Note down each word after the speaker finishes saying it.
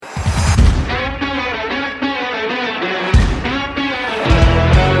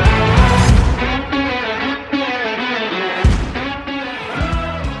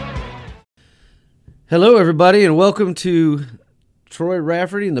Hello, everybody, and welcome to Troy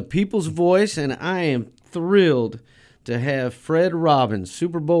Rafferty and the People's Voice, and I am thrilled to have Fred Robbins,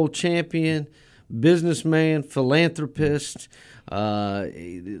 Super Bowl champion, businessman, philanthropist,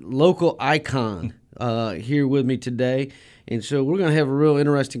 local icon here with me today. And so we're going to have a real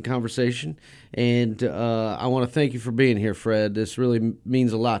interesting conversation, and I want to thank you for being here, Fred. This really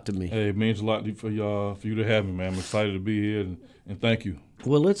means a lot to me. Hey, it means a lot for you to have me, man. I'm excited to be here, and thank you.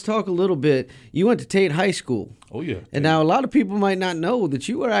 Well, let's talk a little bit. You went to Tate High School. Oh, yeah. And now a lot of people might not know that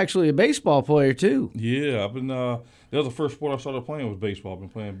you were actually a baseball player, too. Yeah, I've been that was the first sport I started playing was baseball. I've been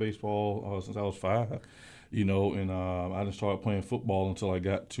playing baseball since I was 5, and I didn't start playing football until I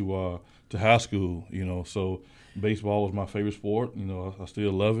got to high school, So baseball was my favorite sport. I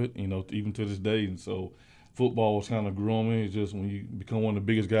still love it, even to this day. And so football was kind of grew on me. It's just when you become one of the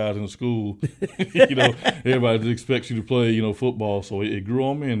biggest guys in the school, everybody just expects you to play, football. So it grew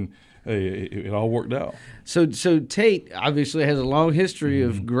on me, and hey, it all worked out. So Tate obviously has a long history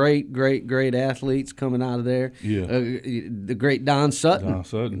of great athletes coming out of there. Yeah. The great Don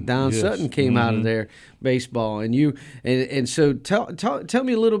Sutton. Don Sutton came out of there, baseball. And so tell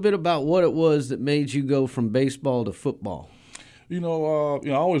me a little bit about what it was that made you go from baseball to football. I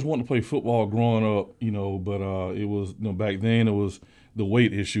always wanted to play football growing up, but it was, back then it was the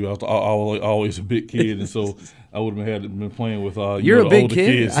weight issue. I was always a big kid, and so I would have been playing with You're a the big older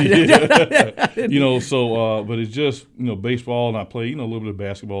kid. kids. But it's just baseball, and I play a little bit of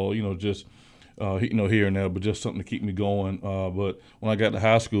basketball, just here and there, but just something to keep me going. But when I got to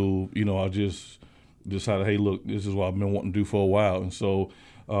high school, I just decided, hey, look, this is what I've been wanting to do for a while, and so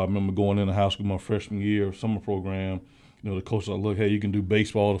I remember going into high school my freshman year summer program. The coach was like, look, hey, you can do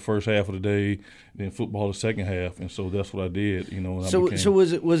baseball the first half of the day, then football the second half, and so that's what I did. So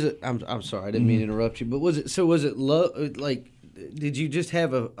was it? I'm sorry, I didn't mean to interrupt you, but was it love? Like, did you just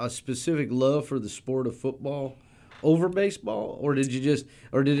have a specific love for the sport of football over baseball, or did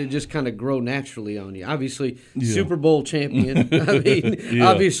it just kind of grow naturally on you? Obviously, Super Bowl champion. I mean,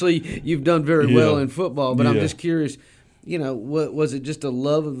 obviously you've done very well in football, but I'm just curious. Was it just a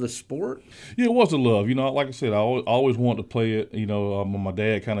love of the sport? Yeah, it was a love. Like I said, I always wanted to play it. My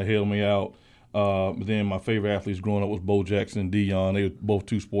dad kind of held me out. But then my favorite athletes growing up was Bo Jackson and Dion. They were both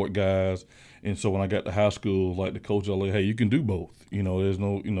two-sport guys. And so when I got to high school, like the coach was like, hey, you can do both. There's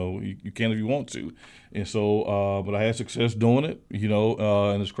no, you can if you want to. And so, but I had success doing it,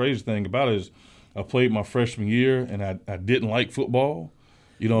 and this crazy thing about it is I played my freshman year, and I didn't like football.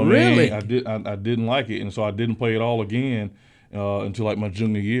 You know what I mean? I didn't like it, and so I didn't play it all again until like my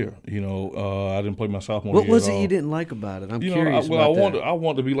junior year. I didn't play my sophomore year. What was it you didn't like about it? I'm curious. I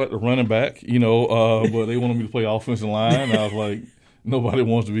wanted to be like the running back, but they wanted me to play offensive line. And I was like, nobody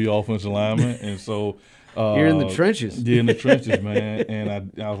wants to be offensive lineman, and so you're in the trenches. Yeah, in the trenches, man. And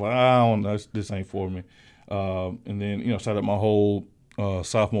I was like, I don't know, this ain't for me. And then started my whole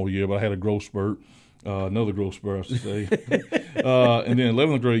sophomore year, but I had a growth spurt. Another growth spurt, I should say. And then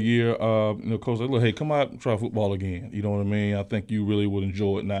 11th grade year, coach said, look, hey, come out and try football again. You know what I mean? I think you really would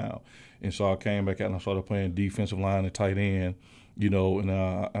enjoy it now. And so I came back out and I started playing defensive line and tight end, and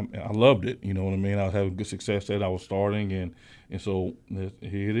I loved it. You know what I mean? I was having good success there. I was starting, and so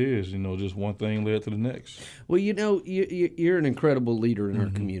here it is. Just one thing led to the next. Well, you're an incredible leader in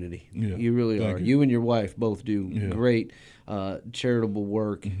our community. Yeah. You really are. You and your wife both do great charitable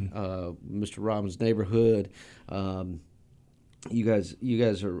work. Mr. Robbins Neighborhood. You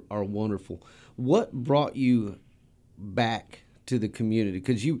guys are wonderful. What brought you back to the community?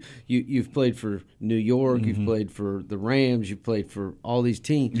 Because you've played for New York, you've played for the Rams, you've played for all these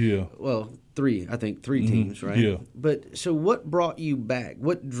teams. Yeah. Well, three teams, right? Yeah. But so what brought you back?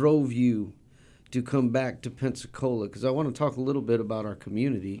 What drove you to come back to Pensacola? Because I want to talk a little bit about our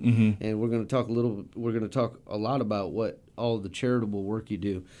community, and we're going to talk a lot about what all the charitable work you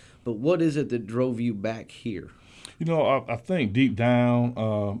do. But what is it that drove you back here? I think deep down,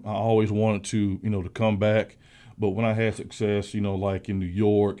 I always wanted to come back. But when I had success, like in New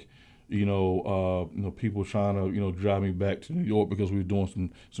York, people trying to, drive me back to New York because we were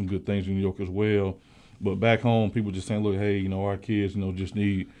doing some good things in New York as well. But back home, people just saying, look, hey, our kids, just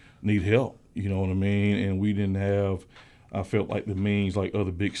need help. You know what I mean? And we didn't have, I felt like the means like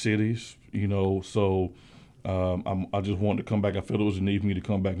other big cities, So I just wanted to come back. I felt it was a need for me to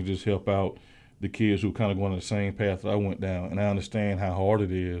come back and just help out the kids who kind of going on the same path that I went down. And I understand how hard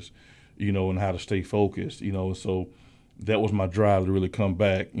it is, and how to stay focused, So that was my drive to really come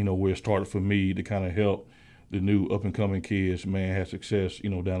back, where it started for me to kind of help the new up-and-coming kids, have success,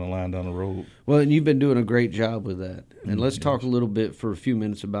 down the line, down the road. Well, and you've been doing a great job with that. And let's talk a little bit for a few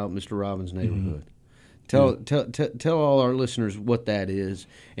minutes about Mr. Robbins Neighborhood. Tell all our listeners what that is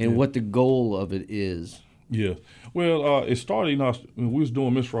and what the goal of it is. Yeah. Well, it started, we was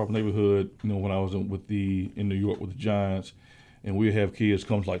doing Mr. Rob neighborhood, when I was in New York with the Giants, and we'd have kids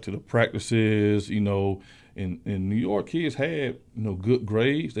come to the practices, in New York, kids had, good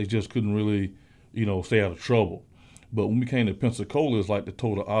grades. They just couldn't really, stay out of trouble. But when we came to Pensacola, it's like the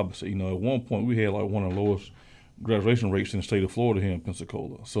total opposite. At one point we had like one of the lowest graduation rates in the state of Florida here in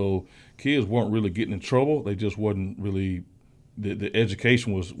Pensacola. So kids weren't really getting in trouble. They just wasn't really, the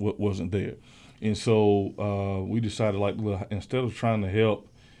education wasn't there. And so we decided, instead of trying to help,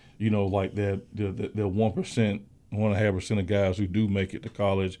 like that 1%, 1.5% of guys who do make it to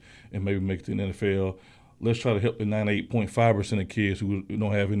college and maybe make it to the NFL, let's try to help the 98.5% of kids who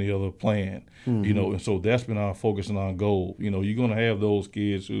don't have any other plan, And so that's been our focus and our goal. You're going to have those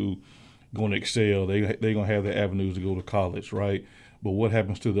kids who going to excel. They're going to have their avenues to go to college, right? But what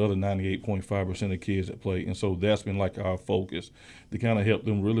happens to the other 98.5% of kids that play? And so that's been like our focus to kind of help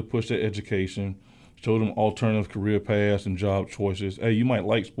them really push their education, show them alternative career paths and job choices. Hey, you might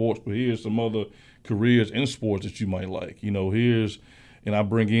like sports, but here's some other careers in sports that you might like. And I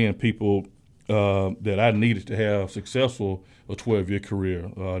bring in people that I needed to have successful a 12-year career,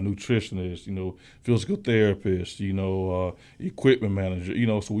 nutritionists, physical therapists, equipment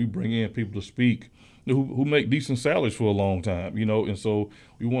manager, so we bring in people to speak who make decent salaries for a long time, and so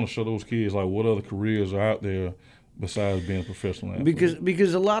we want to show those kids what other careers are out there besides being a professional athlete.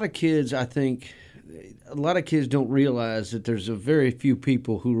 Because a lot of kids, I think, don't realize that there's a very few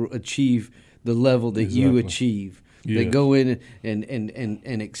people who achieve the level that you achieve. Yes. They go in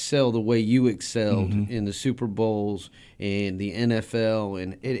and excel the way you excelled in the Super Bowls and the NFL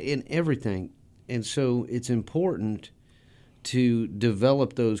and in everything. And so it's important to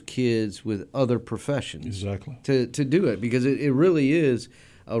develop those kids with other professions. Exactly. To do it, because it really is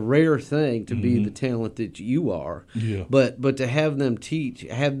a rare thing to be the talent that you are. Yeah. But to have them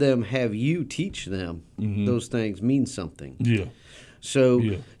have you teach them those things means something. Yeah. So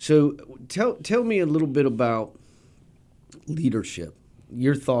tell me a little bit about leadership.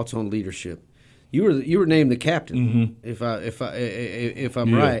 Your thoughts on leadership. You were named the captain. If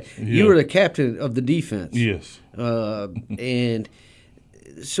I'm right, you were the captain of the defense. Yes. And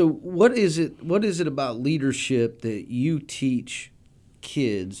so, what is it about leadership that you teach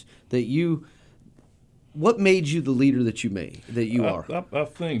kids what made you the leader that you are? I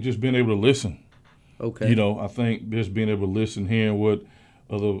think just being able to listen. Okay. I think just being able to listen, hearing what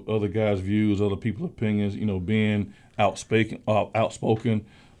other guys' views, other people's opinions, being outspoken,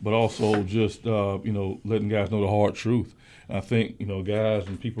 but also just, letting guys know the hard truth. And I think, guys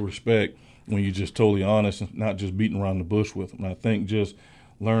and people respect when you're just totally honest and not just beating around the bush with them. And I think just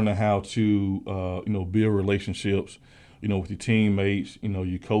learning how to, build relationships, with your teammates,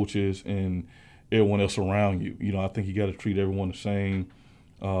 your coaches and everyone else around you. I think you got to treat everyone the same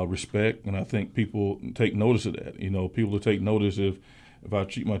respect. And I think people take notice of that. People will take notice if I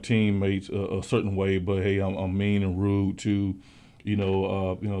treat my teammates a certain way, but hey, I'm mean and rude to,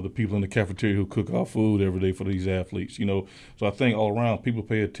 the people in the cafeteria who cook our food every day for these athletes. So I think all around people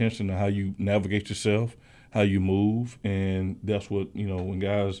pay attention to how you navigate yourself, how you move, and that's what when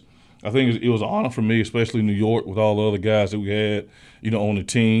guys. I think it was an honor for me, especially in New York, with all the other guys that we had, on the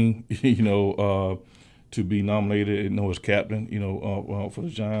team, to be nominated, as captain, for the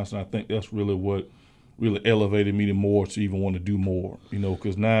Giants, and I think that's really what really elevated me more to even want to do more,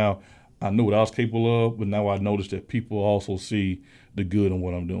 because now I knew what I was capable of, but now I noticed that people also see the good in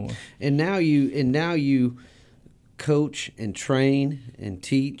what I'm doing. And now you coach and train and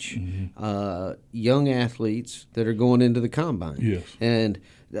teach young athletes that are going into the combine. Yes. And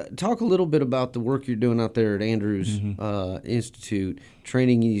talk a little bit about the work you're doing out there at Andrews Institute,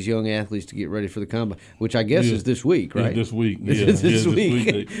 training these young athletes to get ready for the combine, which I guess is this week, right? This week. This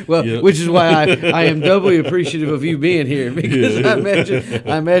week. Well, which is why I am doubly appreciative of you being here, because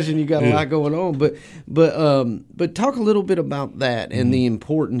I imagine you got a lot going on. But talk a little bit about that and the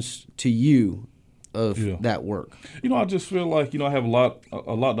importance to you of that work. I just feel like I have a lot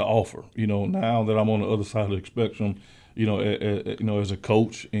to offer. Now that I'm on the other side of the spectrum. As a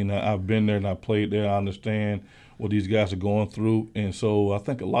coach, and I've been there and I played there, I understand what these guys are going through. And so I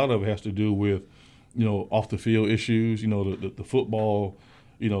think a lot of it has to do with, off the field issues. The football,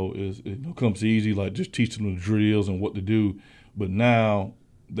 comes easy, like just teaching them the drills and what to do. But now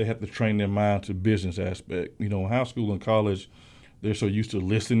they have to train their mind to business aspect. In high school and college, they're so used to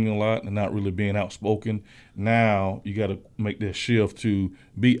listening a lot and not really being outspoken. Now you got to make that shift to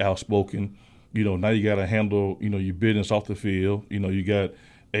be outspoken. Now you got to handle, your business off the field. You got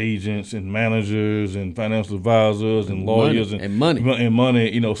agents and managers and financial advisors and lawyers and money.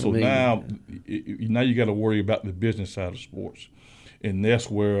 So now you got to worry about the business side of sports. And that's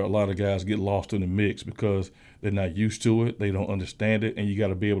where a lot of guys get lost in the mix because they're not used to it. They don't understand it. And you got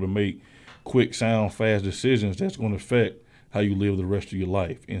to be able to make quick, sound, fast decisions that's going to affect how you live the rest of your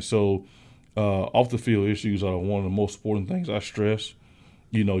life. And so off the field issues are one of the most important things I stress.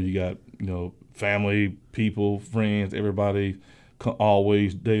 You got, family, people, friends, everybody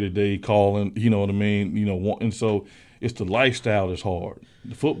always day-to-day calling, you know what I mean? And so it's the lifestyle that's hard.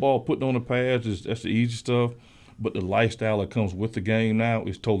 The football, putting on the pads, that's the easy stuff. But the lifestyle that comes with the game now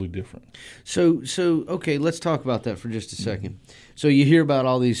is totally different. So okay, let's talk about that for just a second. So you hear about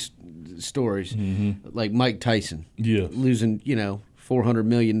all these stories, like Mike Tyson losing, $400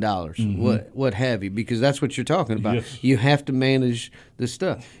 million, what have you, because that's what you're talking about. Yes. You have to manage the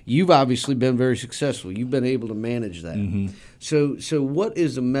stuff. You've obviously been very successful. You've been able to manage that. So what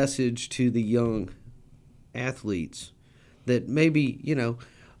is a message to the young athletes that maybe,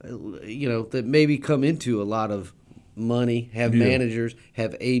 that maybe come into a lot of money, have managers,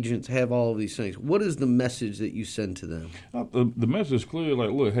 have agents, have all of these things? What is the message that you send to them? The message is clear,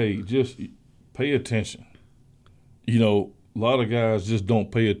 like, look, hey, just pay attention. A lot of guys just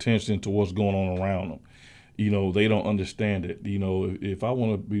don't pay attention to what's going on around them. They don't understand it. If I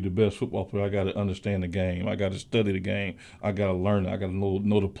want to be the best football player, I got to understand the game. I got to study the game. I got to learn it. I got to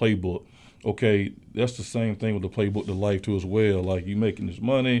know the playbook. Okay, that's the same thing with the playbook to life too as well. Like, you making this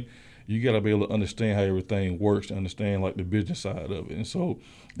money, you got to be able to understand how everything works, to understand like the business side of it. And so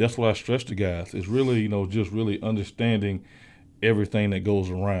that's what I stress to guys. It's really, just really understanding everything that goes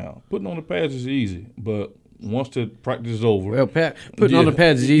around. Putting on the pads is easy, but once the practice is over, well, putting on the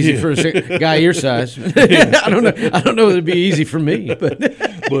pads is easy for a guy your size. I don't know if it'd be easy for me, but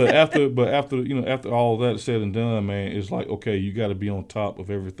after all that is said and done, man, it's like, okay, you got to be on top of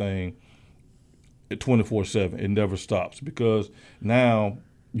everything at 24/7. It never stops, because now,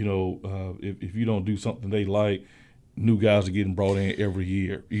 if you don't do something they like, new guys are getting brought in every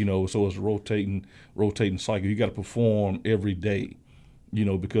year. So it's a rotating cycle. You got to perform every day.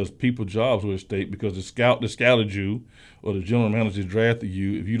 Because people's jobs are at stake, because the scout that scouted you or the general manager drafted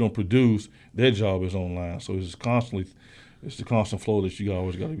you, if you don't produce, their job is online. So it's the constant flow that you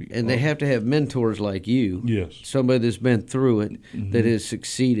always got to be. And they have to have mentors like you. Yes. Somebody that's been through it, that has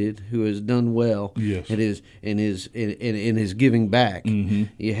succeeded, who has done well, yes, and is giving back.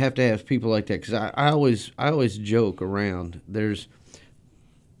 You have to have people like that, because I always joke around.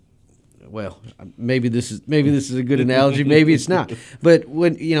 Well, maybe this is a good analogy, maybe it's not. But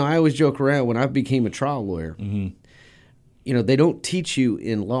when I always joke around, when I became a trial lawyer, they don't teach you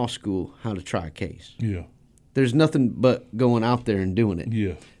in law school how to try a case. Yeah. There's nothing but going out there and doing it.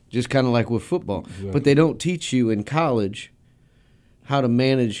 Yeah. Just kind of like with football. Exactly. But they don't teach you in college how to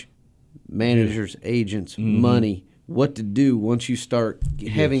manage managers, agents, money, what to do once you start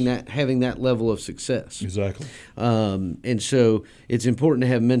having that level of success. Exactly. And so it's important to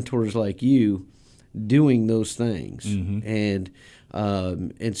have mentors like you doing those things. And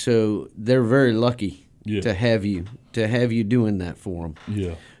so they're very lucky to have you doing that for them.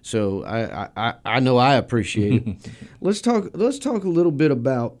 Yeah. So I know I appreciate it. Let's talk a little bit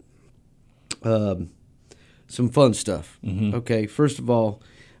about some fun stuff. Okay, first of all,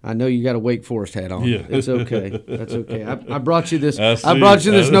 I know you got a Wake Forest hat on. Yeah. It's okay. That's okay. I brought you this. I brought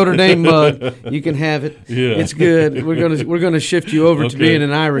you this Notre Dame mug. You can have it. Yeah. It's good. We're gonna shift you over to being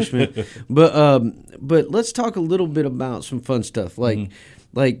an Irishman. But let's talk a little bit about some fun stuff, like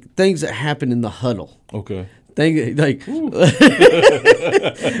things that happen in the huddle. Okay. What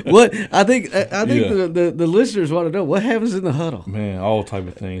I think the listeners want to know, what happens in the huddle. Man, all type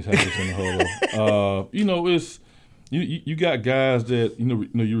of things happens in the huddle. It's you got guys that you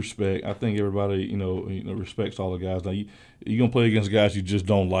respect. I think everybody respects all the guys. Now you're gonna play against guys you just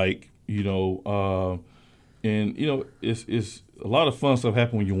don't like. It's a lot of fun stuff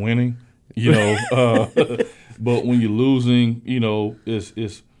happen when you're winning. But when you're losing,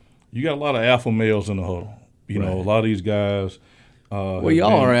 it's you got a lot of alpha males in the huddle. A lot of these guys. Y'all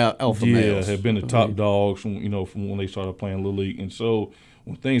are alpha males. Have been the top dogs from when they started playing Little League, and so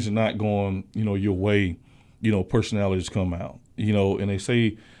when things are not going your way, personalities come out. And they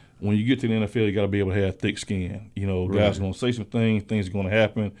say when you get to the NFL, you got to be able to have thick skin. Guys are going to say some things are going to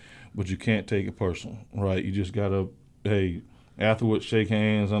happen, but you can't take it personal, right? You just got to, afterwards shake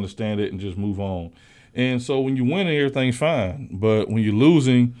hands, understand it, and just move on. And so when you're winning, everything's fine. But when you're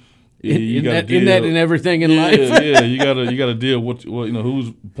losing, in everything in life. Yeah, you gotta deal with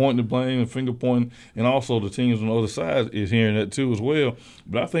who's pointing the blame and finger pointing, and also the teams on the other side is hearing that too as well.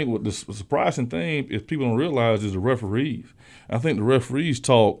 But I think what the surprising thing is people don't realize is the referees. I think the referees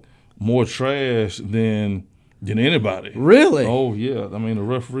talk more trash than anybody. Really? Oh yeah. I mean the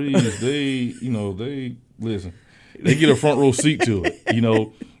referees they listen. They get a front row seat to it,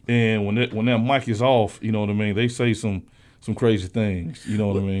 and when that mic is off, you know what I mean, they say some crazy things, you know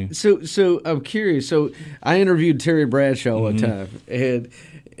what I mean? So I'm curious. So I interviewed Terry Bradshaw one time, and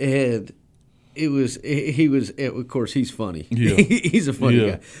he was of course he's funny. Yeah. He's a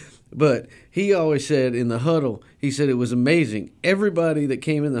funny guy. But he always said in the huddle, he said it was amazing. Everybody that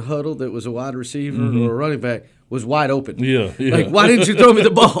came in the huddle that was a wide receiver or a running back was wide open. Yeah. Like, why didn't you throw me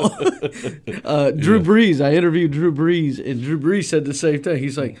the ball? Drew Brees, I interviewed Drew Brees, and Drew Brees said the same thing.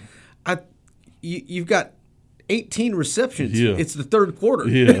 He's like, you've got 18 receptions. Yeah. It's the third quarter.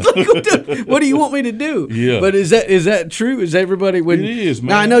 Yeah. Like, what do you want me to do? Yeah. But is that true? Is everybody when? It is, man.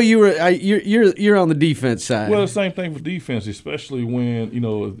 Now I know you're on the defense side. Well, the same thing with defense, especially when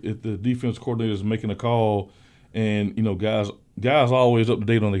if the defense coordinator is making a call, and guys always up to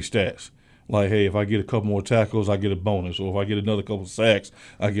date on their stats. Like, hey, if I get a couple more tackles, I get a bonus. Or if I get another couple of sacks,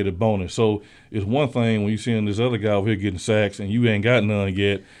 I get a bonus. So it's one thing when you're seeing this other guy over here getting sacks and you ain't got none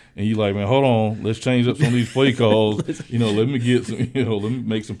yet, and you like, man, hold on, let's change up some of these play calls. Let me get some, let me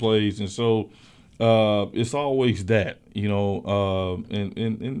make some plays. And so it's always that,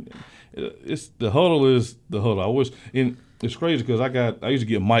 and it's the huddle is the huddle. And it's crazy because I used to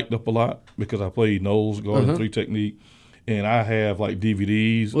get mic'd up a lot because I played nose guard and 3 technique. And I have like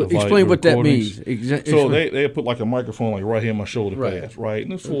DVDs. Well, explain what that means. So they put like a microphone like right here in my shoulder pads, right?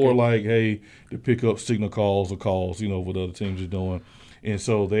 And it's for like, hey, to pick up signal calls or calls, what other teams are doing. And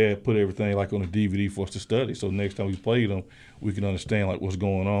so they had put everything like on a DVD for us to study. So next time we played them, we can understand like what's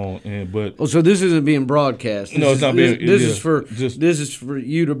going on. So this isn't being broadcast. It's not being. This is for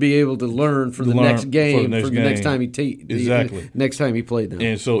you to be able to learn for the next game, for the next time next time he played them.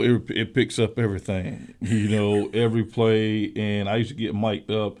 And so it picks up everything, every play. And I used to get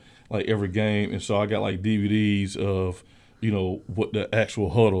mic'd up like every game, and so I got like DVDs of what the actual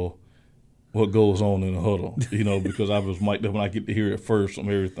huddle. What goes on in the huddle, because I was mic'd up and I get to hear it first from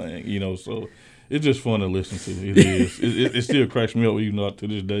everything, so it's just fun to listen to. It is. It still cracks me up even to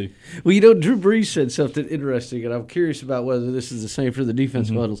this day. Well, Drew Brees said something interesting, and I'm curious about whether this is the same for the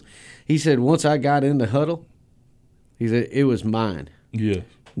defensive huddles. He said, once I got in the huddle, he said, it was mine. Yeah.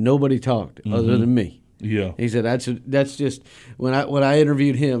 Nobody talked other than me. Yeah. He said, that's just, when I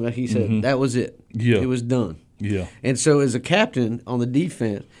interviewed him, he said, that was it. Yeah. It was done. Yeah. And so as a captain on the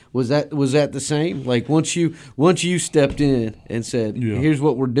defense, was that the same? Like once you stepped in and said, here's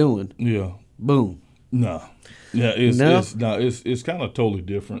what we're doing. Yeah. Boom. No. Yeah, it's kind of totally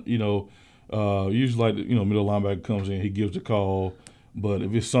different. Usually like middle linebacker comes in, he gives the call, but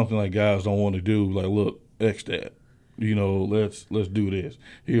if it's something like guys don't want to do, like look, X that. Let's do this.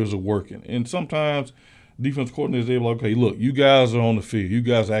 Here's a working. And sometimes defense coordinators, they're like, okay, look, you guys are on the field. You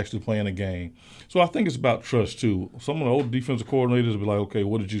guys are actually playing a game. So I think it's about trust, too. Some of the old defensive coordinators will be like, okay,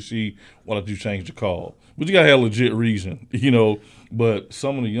 what did you see? Why did you change the call? But you got to have a legit reason, But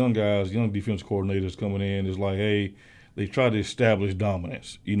some of the young guys, young defensive coordinators coming in is like, hey, they try to establish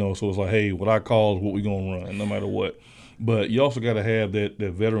dominance, So it's like, hey, what I call is what we're going to run, no matter what. But you also got to have that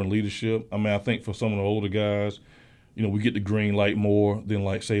veteran leadership. I mean, I think for some of the older guys, we get the green light more than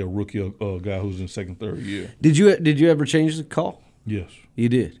like say a rookie or a guy who's in second, third year. Did you ever change the call? Yes. You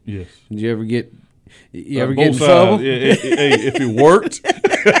did. Yes. Did you ever get in sides. trouble? Hey, if it worked,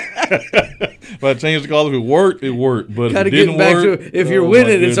 if I changed the call, if it worked, it worked. But if it didn't work, if you're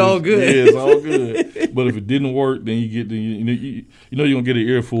winning, it's all good. Yeah, it's all good. But if it didn't work, then you get you're gonna get an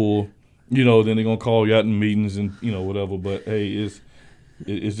earful. Then they're gonna call you out in meetings and whatever. But hey,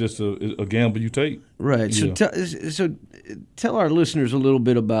 it's just a gamble you take. Right. Yeah. So tell our listeners a little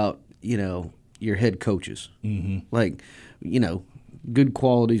bit about, your head coaches. Mm-hmm. Like, good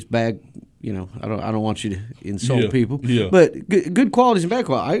qualities, bad, I don't want you to insult people. Yeah. But good qualities and bad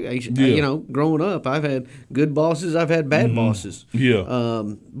qualities. Growing up, I've had good bosses, I've had bad bosses. Yeah.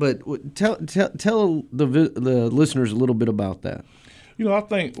 But tell the listeners a little bit about that. I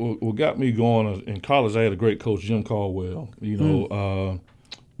think what got me going in college, I had a great coach, Jim Caldwell.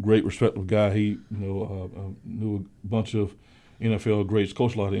 Great, respectable guy. He, knew a bunch of NFL greats,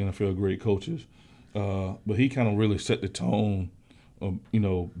 coached a lot of NFL great coaches. But he kind of really set the tone,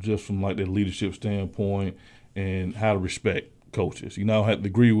 just from like that leadership standpoint and how to respect coaches. I don't have to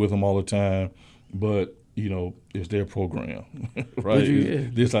agree with them all the time, but it's their program, right?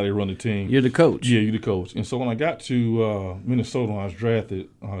 This is how they run the team. You're the coach. Yeah, you're the coach. And so when I got to Minnesota, when I was drafted,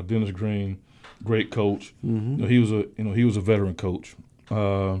 Dennis Green, great coach. Mm-hmm. He was a veteran coach.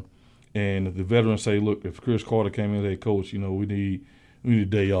 And the veterans say, look, if Chris Carter came in and said, Coach, we need a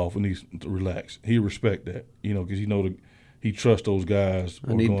day off. We need to relax. He respect that, because he trusts those guys.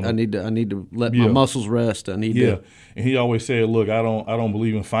 I need to let my muscles rest. I need to. And he always said, look, I don't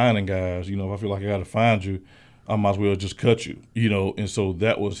believe in finding guys. If I feel like I got to find you, I might as well just cut you. And so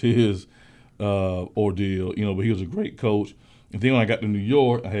that was his ordeal. But he was a great coach. And then when I got to New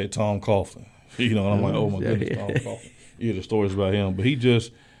York, I had Tom Coughlin. And I'm like, oh my goodness, Tom Coughlin. The stories about him, but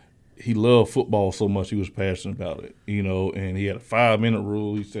he loved football so much he was passionate about it. And he had a 5-minute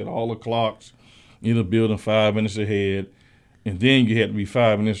rule. He said all the clocks in the building 5 minutes ahead. And then you had to be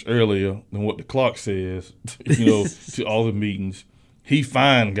 5 minutes earlier than what the clock says, to all the meetings. He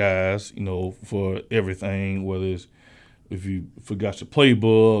fined guys, for everything, whether it's if you forgot your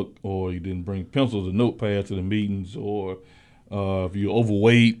playbook or you didn't bring pencils or notepad to the meetings, or if you're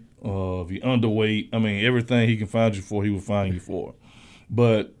overweight, if you're underweight. I mean, everything he can find you for, he will find you for.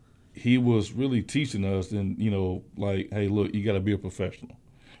 But he was really teaching us, and, like, hey, look, you got to be a professional,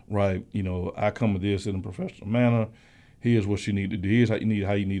 right? I come at this in a professional manner. Here's what you need to do. Here's how you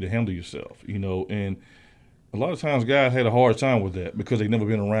need to handle yourself, and a lot of times guys had a hard time with that because they've never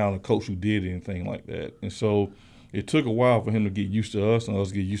been around a coach who did anything like that. And so it took a while for him to get used to us and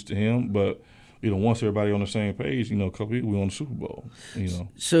us get used to him. But, once everybody on the same page, a couple of years, we won the Super Bowl,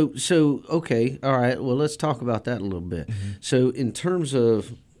 So, okay, all right, well, let's talk about that a little bit. Mm-hmm. So in terms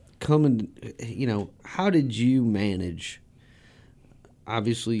of coming, how did you manage?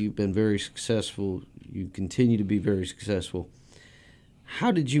 Obviously, you've been very successful. You continue to be very successful.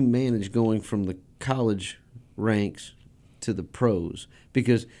 How did you manage going from the college ranks to the pros?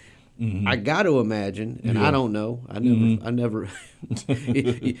 Because I got to imagine, and I don't know. I never.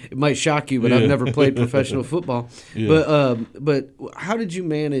 It might shock you, but I've never played professional football. Yeah. But how did you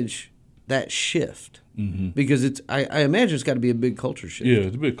manage that shift? Mm-hmm. Because I imagine it's got to be a big culture shift. Yeah,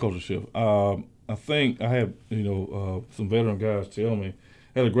 it's a big culture shift. I think I had some veteran guys tell me.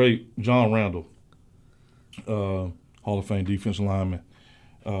 I had a great John Randall, Hall of Fame defensive lineman.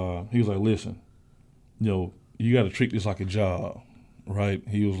 He was like, listen, you got to treat this like a job, right?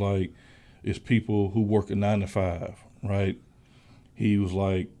 He was like, it's people who work a 9 to 5, right? He was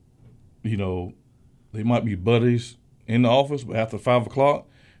like, they might be buddies in the office, but after 5 o'clock,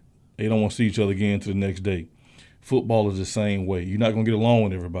 they don't want to see each other again until the next day. Football is the same way. You're not going to get along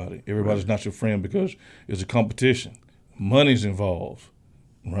with everybody. Everybody's not your friend because it's a competition. Money's involved,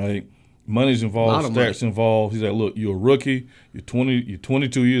 right? Money's involved, stats involved. He's like, look, you're a rookie, you're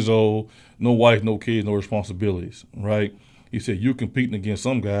 22 years old, no wife, no kids, no responsibilities, right? He said, you're competing against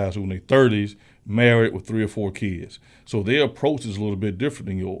some guys who in their 30s, married with 3 or 4 kids. So their approach is a little bit different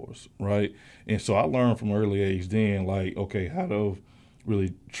than yours, right? And so I learned from an early age then, like, okay, how to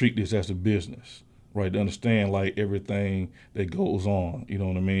really treat this as a business, right? To understand, like, everything that goes on, you know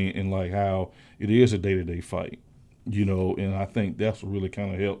what I mean? And, like, how it is a day-to-day fight, and I think that's what really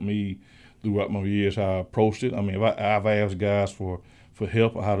kind of helped me throughout my years, how I approached it. I mean, I've asked guys for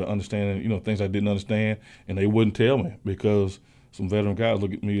help on how to understand, things I didn't understand, and they wouldn't tell me because some veteran guys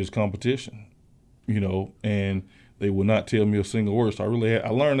look at me as competition, and they would not tell me a single word. So I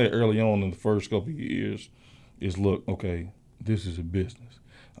learned that early on in the first couple of years is, look, okay, this is a business.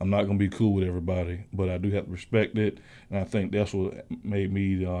 I'm not going to be cool with everybody, but I do have to respect it, and I think that's what made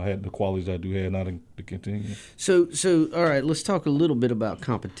me had the qualities I do have now to continue. So all right, let's talk a little bit about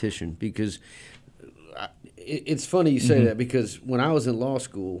competition because it's funny you say that because when I was in law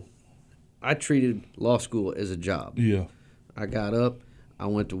school, I treated law school as a job. Yeah. I got up, I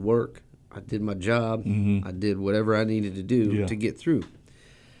went to work, I did my job, I did whatever I needed to do to get through.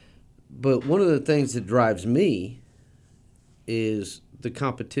 But one of the things that drives me is the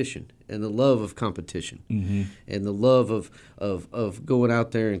competition and the love of competition and the love of going out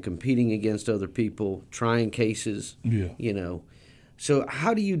there and competing against other people, trying cases, So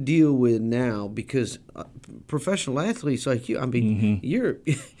how do you deal with now? Because professional athletes like you, I mean, you're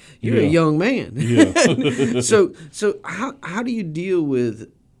a young man. Yeah. So how do you deal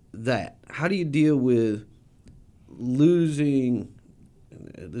with that? How do you deal with losing?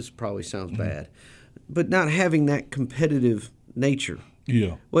 This probably sounds bad, but not having that competitive nature.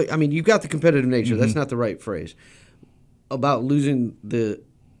 Yeah. Well, I mean, you've got the competitive nature. That's not the right phrase. About losing the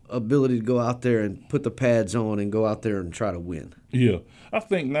ability to go out there and put the pads on and go out there and try to win. Yeah. I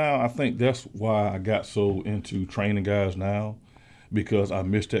think that's why I got so into training guys now, because I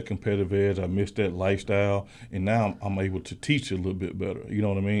missed that competitive edge. I missed that lifestyle. And now I'm able to teach it a little bit better. You know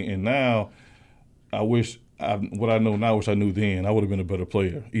what I mean? And now what I know now, I wish I knew then. I would have been a better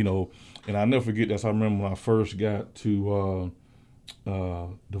player, And I never forget that. I remember when I first got to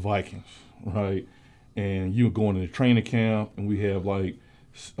the Vikings, right? And you were going to the training camp, and we have like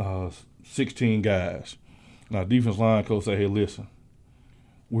 16 guys. And our defense line coach said, hey, listen,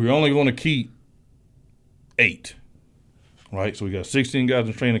 we're only going to keep 8, right? So we got 16 guys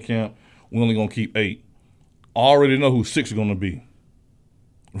in training camp. We're only going to keep 8. I already know who 6 are going to be,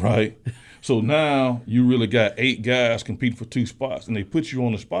 right? So now you really got 8 guys competing for 2 spots, and they put you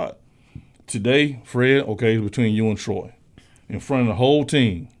on the spot. Today, Fred, okay, it's between you and Troy. In front of the whole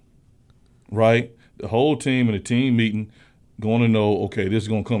team, right? The whole team in the team meeting going to know, okay, this is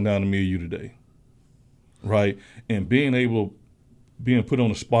going to come down to me or you today, right? And being put on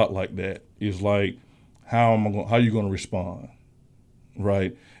the spot like that is like, how are you going to respond,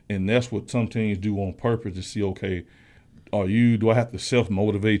 right? And that's what some teams do on purpose to see, okay, do I have to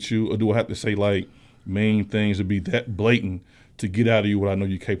self-motivate you, or do I have to say like mean things to be that blatant to get out of you what I know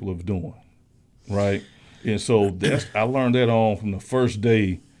you're capable of doing, right? And so I learned that on from the first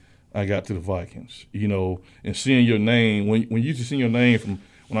day I got to the Vikings, and seeing your name, when you used to see your name from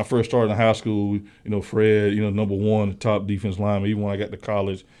when I first started in high school, Fred, number 1, the top defense lineman. Even when I got to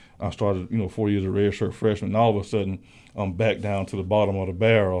college, I started, 4 years of redshirt freshman, and all of a sudden I'm back down to the bottom of the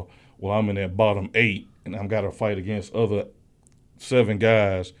barrel. Well, I'm in that bottom 8, and I've got to fight against other 7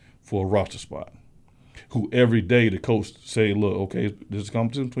 guys for a roster spot, who every day the coach say, look, okay, this is a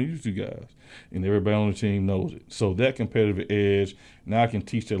competition between you 2 guys, and everybody on the team knows it. So that competitive edge, now I can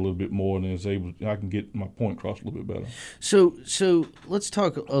teach that a little bit more, and I can get my point across a little bit better. So let's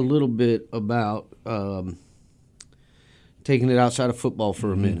talk a little bit about taking it outside of football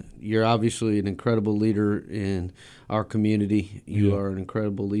for a minute. You're obviously an incredible leader in our community. You are an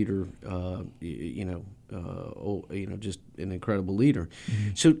incredible leader, just an incredible leader.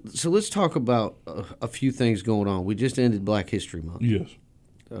 Mm-hmm. So let's talk about a few things going on. We just ended Black History Month. Yes.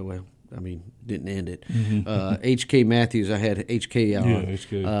 Didn't end it. Mm-hmm. H.K. Matthews, I had H.K.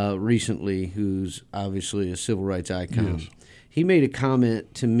 on recently, who's obviously a civil rights icon. Yes. He made a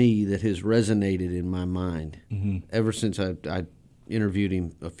comment to me that has resonated in my mind ever since I interviewed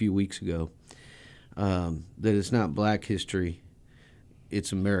him a few weeks ago, that it's not Black history,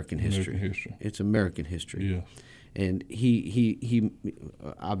 it's American history. It's American history. Yes. And he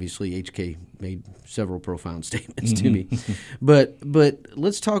obviously HK made several profound statements to me. But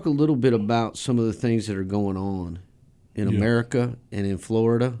let's talk a little bit about some of the things that are going on in America and in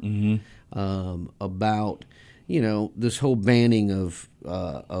Florida about this whole banning of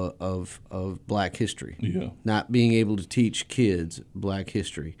Black history, not being able to teach kids Black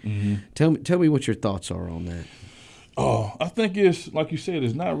history. Tell me what your thoughts are on that. I think it's like you said,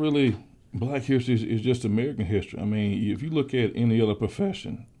 it's not really Black history, is just American history. I mean, if you look at any other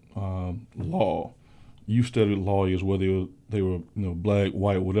profession, law, you studied lawyers, whether they were black,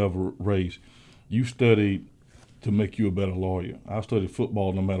 white, whatever race, you studied to make you a better lawyer. I studied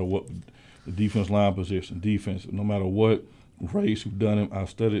football no matter what the defense line position, defense, no matter what race, who done it, I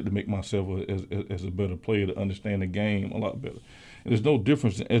studied to make myself as a better player, to understand the game a lot better. And there's no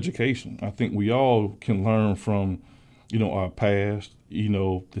difference in education. I think we all can learn from, our past,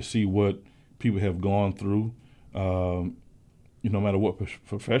 to see what people have gone through, no matter what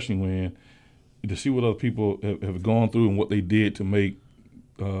profession we're in, to see what other people have gone through and what they did to make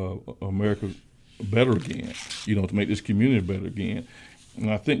America better again, to make this community better again. And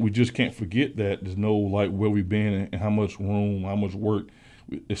I think we just can't forget that there's no, where we've been and how much room, how much work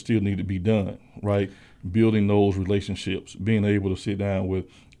it still need to be done, right? Building those relationships, being able to sit down with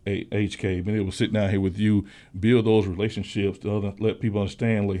HK, being able to sit down here with you, build those relationships to let people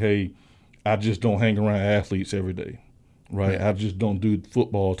understand, hey, I just don't hang around athletes every day, right? I just don't do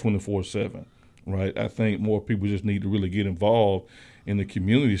football 24/7, right? I think more people just need to really get involved in the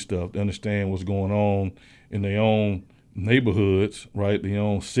community stuff to understand what's going on in their own neighborhoods, right? Their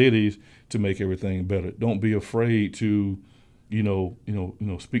own cities, to make everything better. Don't be afraid to,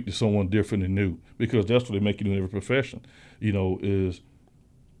 speak to someone different and new, because that's what they make you do in every profession, is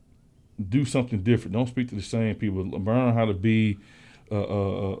do something different. Don't speak to the same people. Learn how to be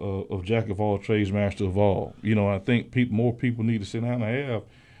a jack of all trades, master of all. I think more people need to sit down and have,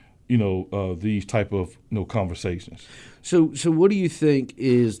 these type of conversations. So what do you think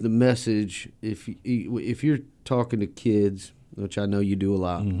is the message if you're talking to kids, which I know you do a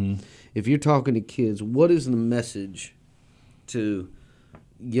lot? If you're talking to kids, what is the message to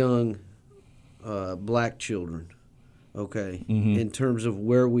young Black children? Okay, in terms of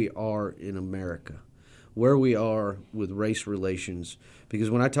where we are in America, where we are with race relations. Because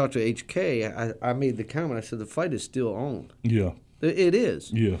when I talked to HK, I made the comment, I said the fight is still on. Yeah. It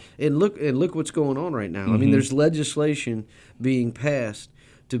is. Yeah. And look what's going on right now. I mean, there's legislation being passed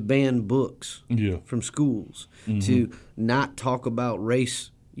to ban books from schools, to not talk about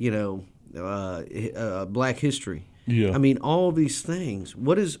race, Black history. Yeah. I mean, all these things.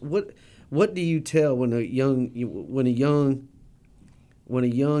 What do you tell when a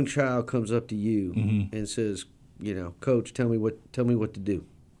young child comes up to you and says, Coach, tell me what to do?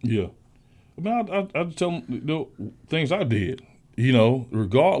 Yeah. I mean, I tell them things I did.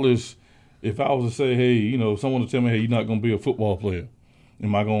 Regardless, if I was to say, hey, someone to tell me, hey, you're not going to be a football player,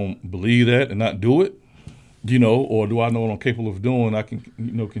 am I going to believe that and not do it? Or do I know what I'm capable of doing? I can,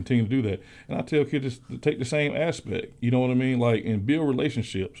 continue to do that. And I tell kids to take the same aspect, you know what I mean? Like, and build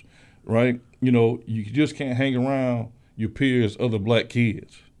relationships, right? You just can't hang around your peers, other black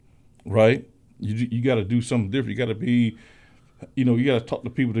kids, right? You got to do something different. You got to be, you got to talk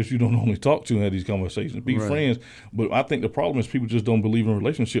to people that you don't normally talk to and have these conversations, be friends. But I think the problem is people just don't believe in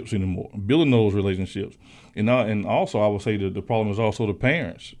relationships anymore, building those relationships. And also I would say that the problem is also the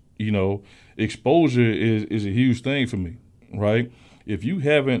parents. Exposure is a huge thing for me, right? If you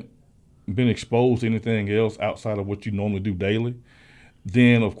haven't been exposed to anything else outside of what you normally do daily,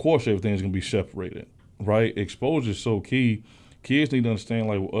 then of course everything's going to be separated, right? Exposure is so key. Kids need to understand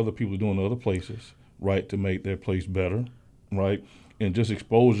like what other people are doing in other places, right, to make their place better, right? And just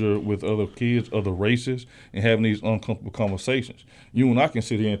exposure with other kids, other races, and having these uncomfortable conversations. You and I can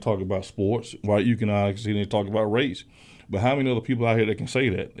sit here and talk about sports, right? You and I can sit here and talk about race. But how many other people out here that can say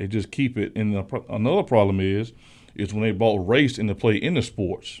that? They just keep it. And another problem is when they brought race into play in the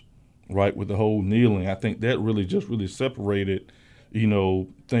sports, right, with the whole kneeling. I think that really separated,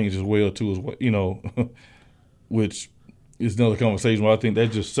 things as well too, which is another conversation. But I think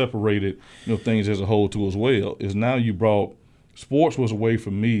that just separated, things as a whole too as well. Is now you brought sports was a way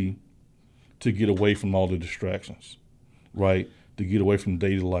for me to get away from all the distractions, right? To get away from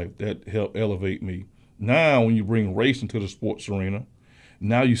daily life. That helped elevate me. Now, when you bring race into the sports arena,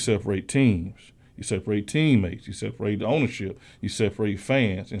 now you separate teams, you separate teammates, you separate the ownership, you separate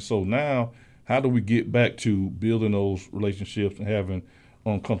fans. And so now, how do we get back to building those relationships and having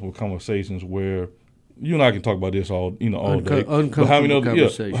uncomfortable conversations where you and I can talk about this all day? Uncomfortable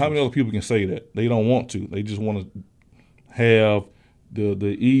conversations. How many other people can say that? They don't want to. They just want to have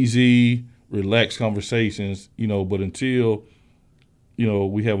the easy, relaxed conversations, but until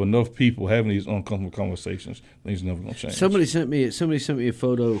we have enough people having these uncomfortable conversations, things are never going to change. Somebody sent me a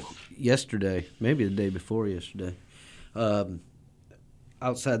photo yesterday, maybe the day before yesterday,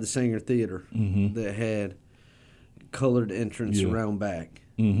 outside the Sanger Theater that had colored entrance around back.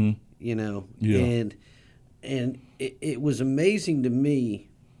 Yeah. And it was amazing to me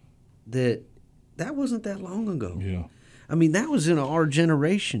that wasn't that long ago. Yeah. I mean, that was in our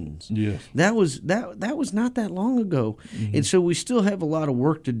generations. Yes. That was not that long ago, and so we still have a lot of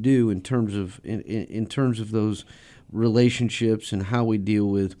work to do in terms of those relationships and how we deal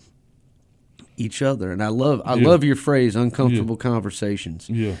with each other. And I love your phrase, uncomfortable conversations.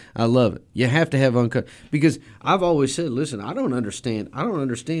 Yeah. I love it. You have to have because I've always said, listen, I don't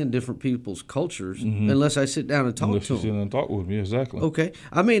understand different people's cultures unless I sit down and talk to them. Sit down and talk with me, exactly. Okay.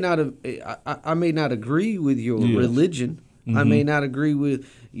 I may not agree with your religion. I may not agree with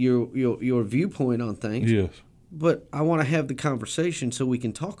your viewpoint on things. Yes. But I want to have the conversation so we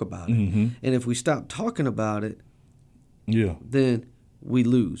can talk about it. And if we stop talking about it, then we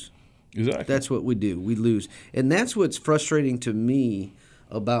lose. Exactly. That's what we do. We lose. And that's what's frustrating to me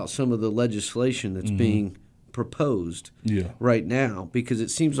about some of the legislation that's being proposed right now, because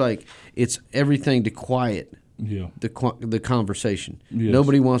it seems like it's everything to quiet the conversation. Yes.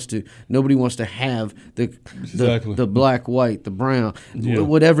 Nobody wants to have the black, white, the brown,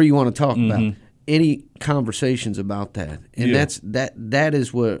 whatever you want to talk about. Any conversations about that. And that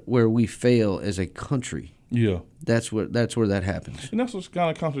is where we fail as a country. Yeah. That's where that happens. And that's what's kind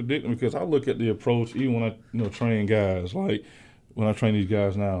of contradicting, because I look at the approach, even when I train guys, like when I train these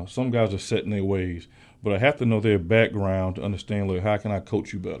guys now, some guys are set in their ways, but I have to know their background to understand, like, how can I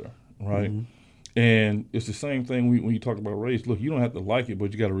coach you better, right? And it's the same thing when you talk about race. Look, you don't have to like it,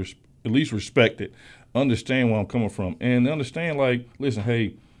 but you got to at least respect it, understand where I'm coming from, and understand, like, listen,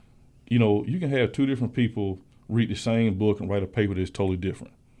 hey, you can have two different people read the same book and write a paper that's totally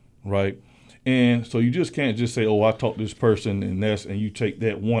different, right? And so you just can't just say, oh, I taught this person and you take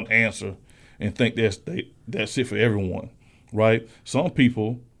that one answer and think that's it for everyone, right? Some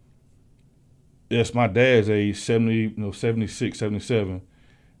people, that's my dad's age, 70, 76, 77,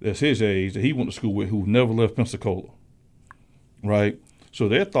 that's his age, that he went to school with, who never left Pensacola, right? So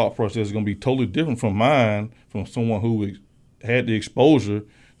their thought process is going to be totally different from mine, from someone who had the exposure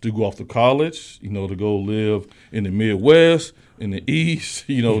to go off to college, to go live in the Midwest, in the East,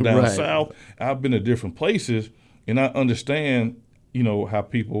 down Right. South. I've been to different places, and I understand, how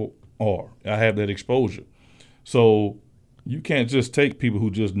people are. I have that exposure. So you can't just take people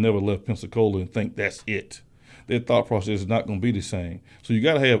who just never left Pensacola and think that's it. Their thought process is not going to be the same. So you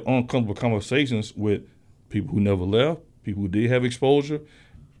got to have uncomfortable conversations with people who never left, people who did have exposure,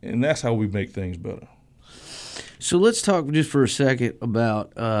 and that's how we make things better. So let's talk just for a second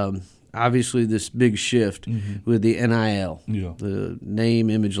about obviously this big shift with the NIL, the name,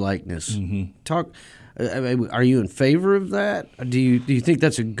 image, likeness. Talk. Are you in favor of that? Do you think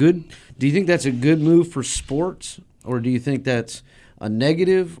that's a good? Do you think that's a good move for sports, or do you think that's a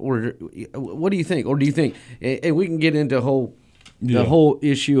negative, or what do you think? Or do you think? And we can get into the whole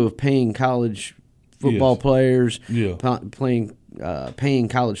issue of paying college football players, paying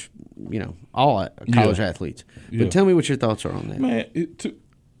college, all college athletes. But tell me what your thoughts are on that. Man,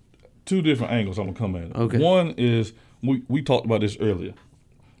 two different angles I'm gonna come at it. Okay. One is we talked about this earlier.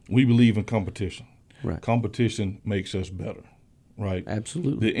 We believe in competition. Right. Competition makes us better, right?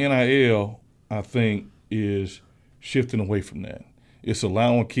 Absolutely. The NIL, I think, is shifting away from that. It's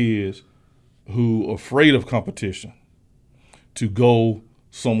allowing kids who are afraid of competition to go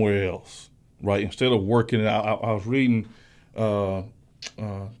somewhere else, right? Instead of working, I was reading Tyrann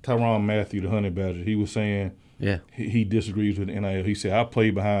Mathieu, the Honey Badger. He was saying he disagrees with the NIL. He said, I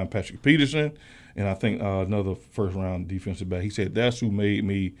played behind Patrick Peterson and I think another first-round defensive back. He said, that's who made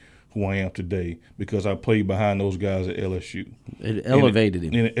me who I am today because I played behind those guys at LSU. It elevated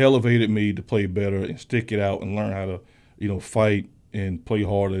him. And it elevated me to play better and stick it out and learn how to, fight and play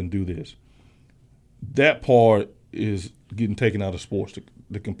harder and do this. That part is getting taken out of sports,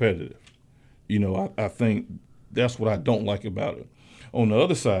 the competitive. I think that's what I don't like about it. On the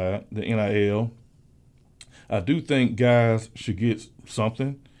other side, the NIL, I do think guys should get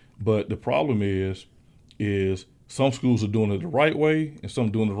something, but the problem is some schools are doing it the right way and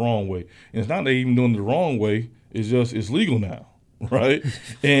some doing it the wrong way. And it's not they even doing it the wrong way, it's legal now, right?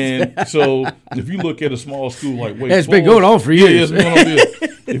 And so if you look at a small school like Wake Forest. It's been going on for years. Yeah, it's been going on.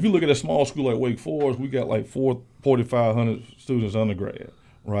 If you look at a small school like Wake Forest, we got like 4,500 students undergrad,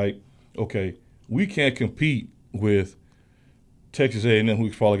 right? Okay, we can't compete with Texas A&M,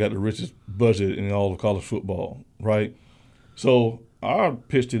 who's probably got the richest budget in all of college football, right? So our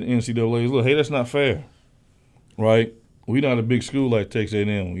pitch to the NCAA is, look, hey, that's not fair, right? We're not a big school like Texas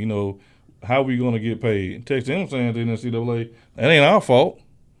A&M. How are we going to get paid? And Texas A&M saying to the NCAA, that ain't our fault,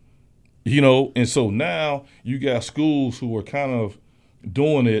 And so now you got schools who are kind of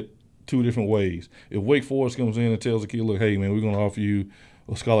doing it two different ways. If Wake Forest comes in and tells a kid, look, hey, man, we're going to offer you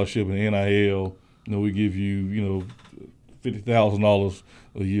a scholarship in NIL, we give you, $50,000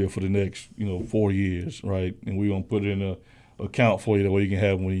 a year for the next, 4 years, right? And we're going to put it in a account for you that way you can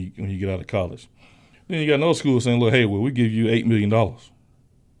have when you get out of college. Then you got another school saying, look, hey, well, we give you $8 million.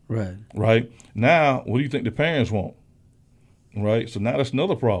 Right. Right? Now, what do you think the parents want? Right? So now that's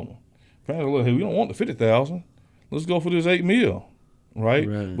another problem. Parents are like, hey, we don't want the $50,000. Let's go for this $8 million. Right?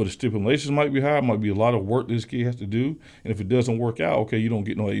 But the stipulations might be high, might be a lot of work this kid has to do. And if it doesn't work out, okay, you don't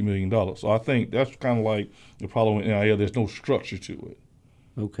get no $8 million. So I think that's kind of like the problem with NIL. There's no structure to it.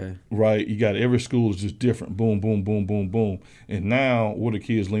 Okay. Right? You got every school is just different. Boom, boom, boom, boom, boom. And now what are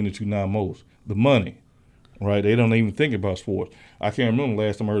kids leaning to now most? The money. Right? They don't even think about sports. I can't remember the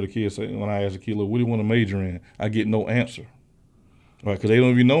last time I heard a kid say, when I asked a kid, look, what do you want to major in? I get no answer. Right? Because they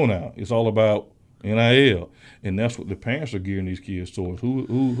don't even know now. It's all about NIL. And that's what the parents are gearing these kids towards.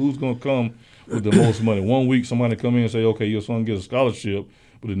 Who's going to come with the most money? One week somebody come in and say, okay, your son gets a scholarship.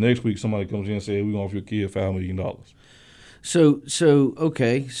 But the next week somebody comes in and say, hey, we're going to offer your kid $5 million. So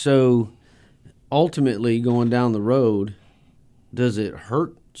ultimately going down the road, does it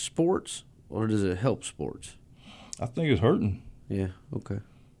hurt sports or does it help sports? I think it's hurting. Yeah, okay.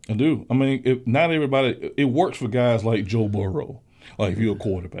 I do. I mean, not everybody – it works for guys like Joe Burrow. Like if you're a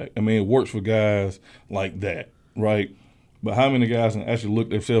quarterback. I mean, it works for guys like that, right? But how many guys can actually look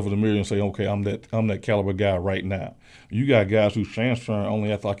themselves in the mirror and say, okay, I'm that caliber guy right now? You got guys who's transferring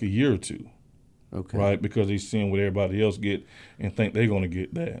only after like a year or two, right? Because they're seeing what everybody else get and think they're going to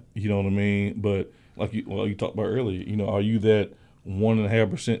get that. You know what I mean? But like you talked about earlier, are you that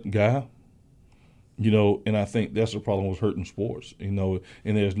 1.5% guy? And I think that's the problem with hurting sports, and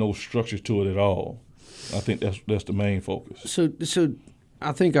there's no structure to it at all. I think that's the main focus. So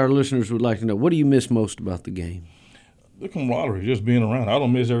I think our listeners would like to know, what do you miss most about the game? The camaraderie, just being around. I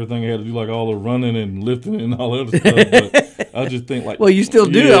don't miss everything I had to do, like all the running and lifting and all that other stuff. But I just think well, you still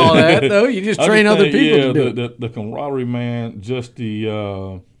do all that though. You just train other people to do it. The camaraderie, man. Just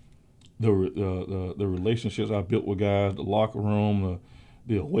the relationships I built with guys, the locker room,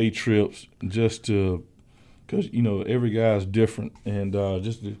 the away trips, just to, because every guy's different, and I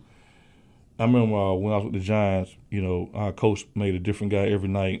remember when I was with the Giants, our coach made a different guy every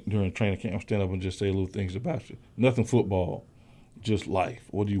night during training camp stand up and just say little things about you. Nothing football, just life.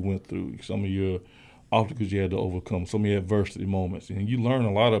 What you went through, some of your obstacles you had to overcome, some of your adversity moments, and you learn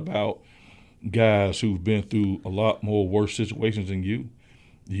a lot about guys who've been through a lot more worse situations than you.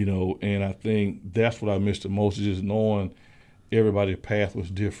 And I think that's what I missed the most, is just knowing everybody's path was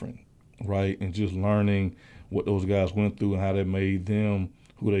different, right? And just learning what those guys went through and how that made them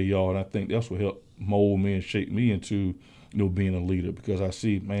who they are. And I think that's what helped mold me and shape me into, being a leader, because I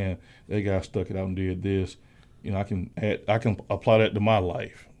see, man, that guy stuck it out and did this. I can apply that to my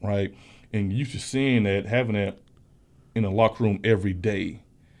life, right? And used to seeing that, having that in the locker room every day.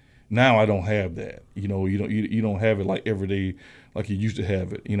 Now I don't have that. You don't have it like every day like you used to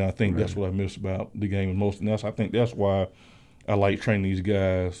have it. I think that's what I miss about the game the most. And I think that's why I like training these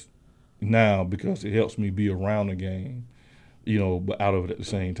guys now, because it helps me be around the game, but out of it at the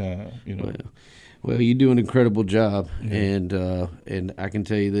same time. Well, you do an incredible job, and I can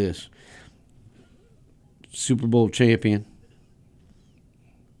tell you this: Super Bowl champion,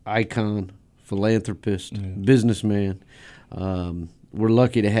 icon, philanthropist, businessman. We're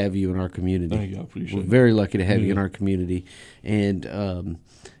lucky to have you in our community. Thank you. I appreciate it. We're very lucky to have you in our community, and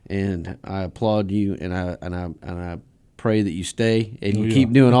I applaud you, and I pray that you stay and you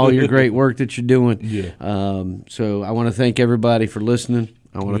keep doing all your great work that you're doing. So I want to thank everybody for listening.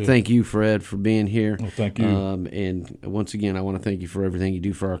 I want to thank you, Fred, for being here. Well, thank you. And once again, I want to thank you for everything you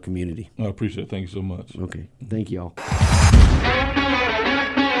do for our community. I appreciate it. Thank you so much. Okay. Thank you all.